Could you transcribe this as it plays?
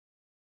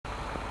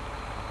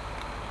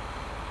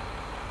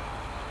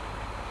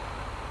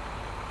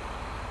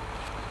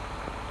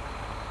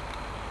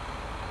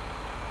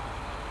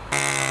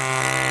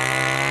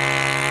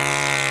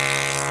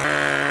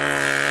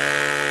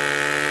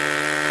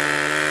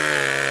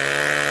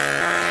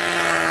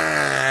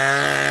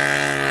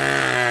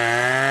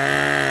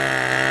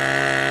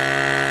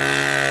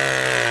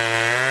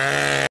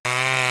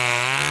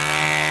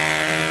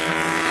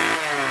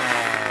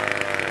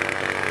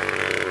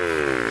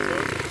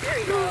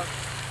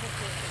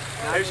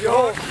There's your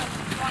hole.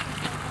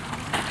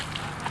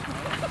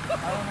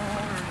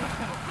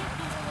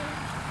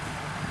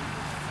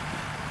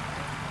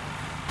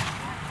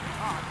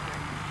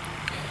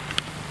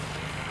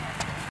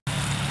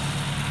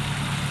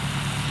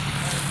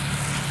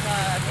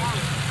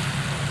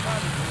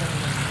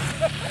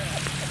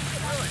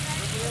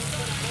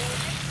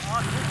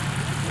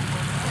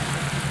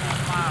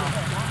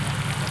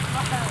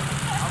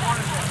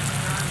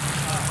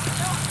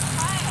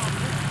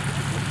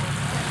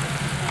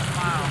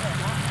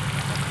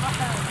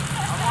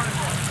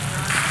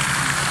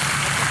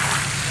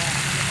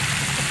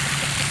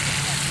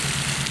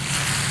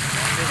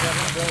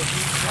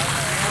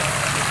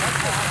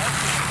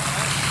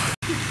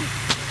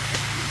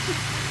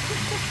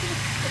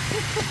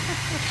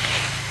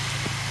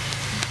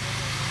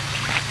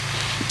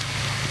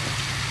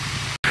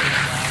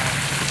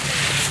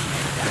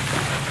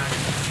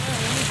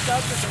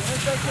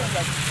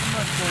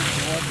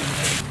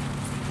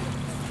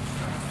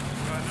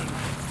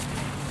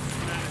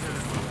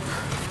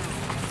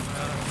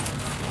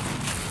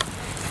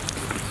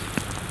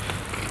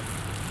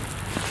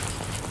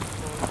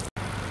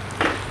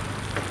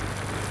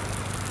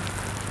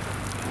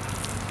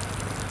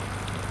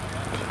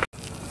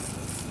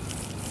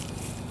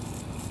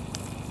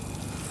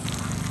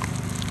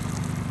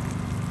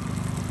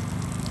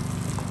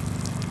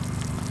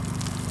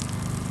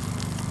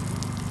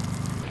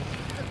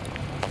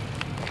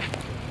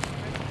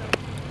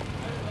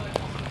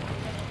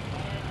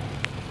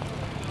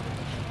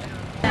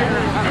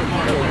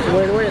 The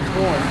way it's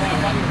going.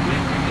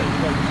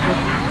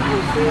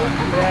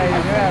 Yeah,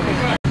 you have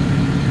it.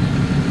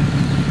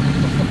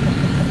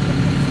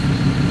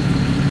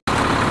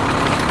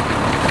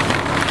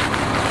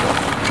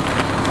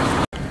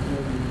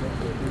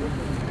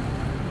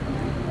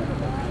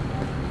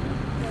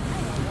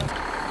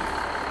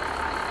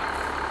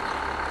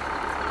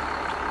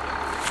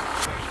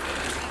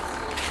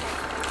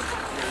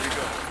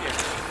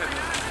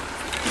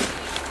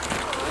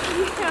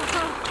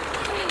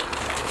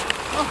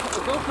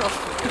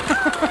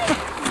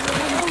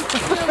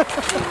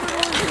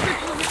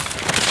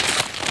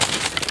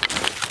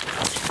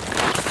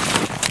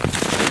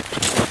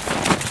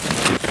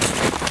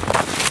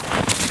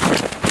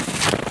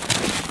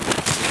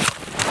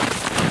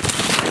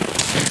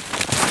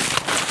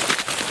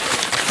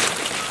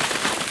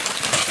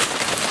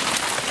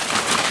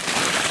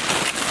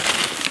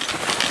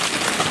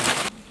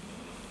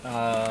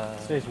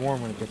 Stays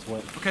warm when it gets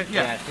wet. Okay,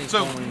 yeah.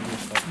 So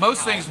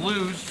most things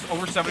lose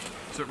over 70,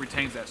 so it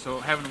retains that. So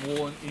having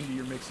wool into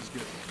your mix is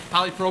good.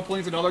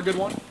 Polypropylene is another good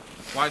one.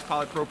 Why is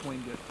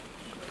polypropylene good?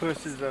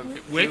 Pushes of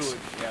It wicks.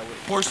 Yeah,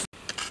 Force.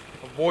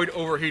 Avoid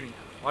overheating.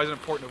 Why is it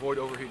important to avoid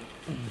overheating?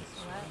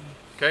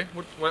 Okay.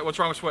 What's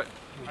wrong with sweat?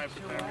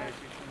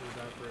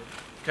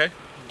 Okay.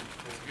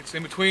 It's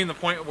in between the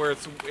point where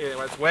it's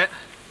wet,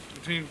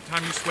 between the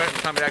time you sweat and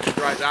the time it actually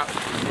dries out.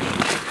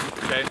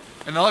 Okay.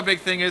 Another big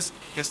thing is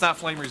it's not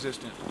flame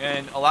resistant,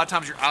 and a lot of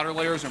times your outer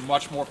layers are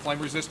much more flame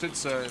resistant.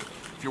 So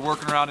if you're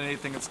working around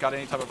anything that's got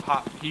any type of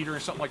hot heater or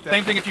something like that.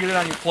 Same thing if you get it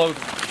on your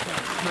clothing.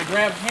 I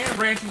grab hand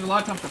branches, a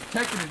lot of times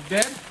protected and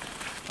dead.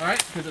 All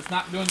right, because it's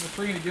not doing the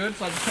tree any good.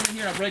 So I just come in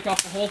here, I break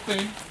off the whole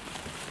thing.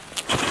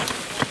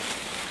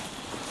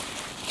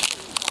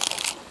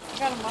 I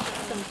got a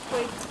mushroom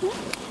twig.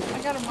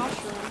 I got a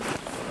mushroom.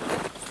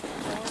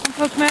 Don't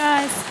poke my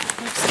eyes.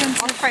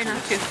 I'll try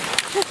not to.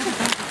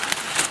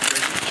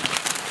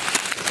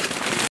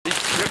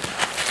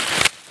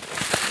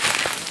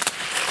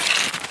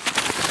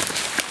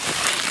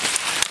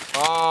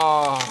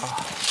 Oh,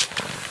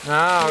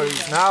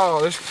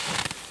 now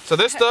so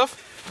this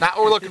stuff, not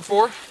what we're looking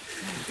for,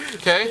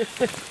 okay?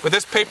 But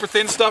this paper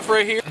thin stuff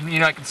right here,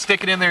 and, I can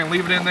stick it in there and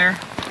leave it in there.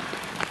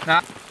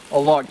 Now, a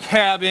log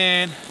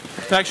cabin,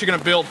 it's actually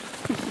gonna build,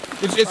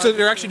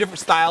 there are actually different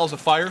styles of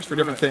fires for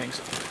different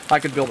things. I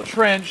could build a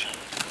trench.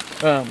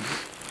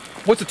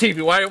 What's a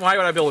teepee? Why would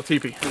I build a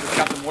teepee? Because it's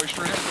got the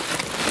moisture in it.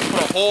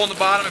 Put a hole in the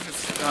bottom if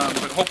it's,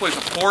 but hopefully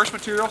it's a porous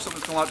material, something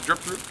that's gonna allow it to drip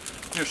through.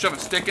 Shove a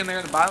stick in there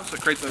in the bottom so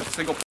it creates a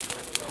single.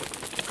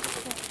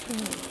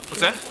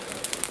 What's that?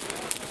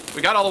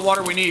 We got all the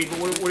water we need, but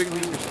what do you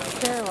need?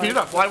 Heat it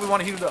up. Why do we want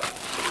to heat it up?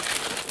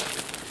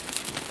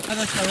 I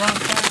looked the wrong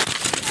side.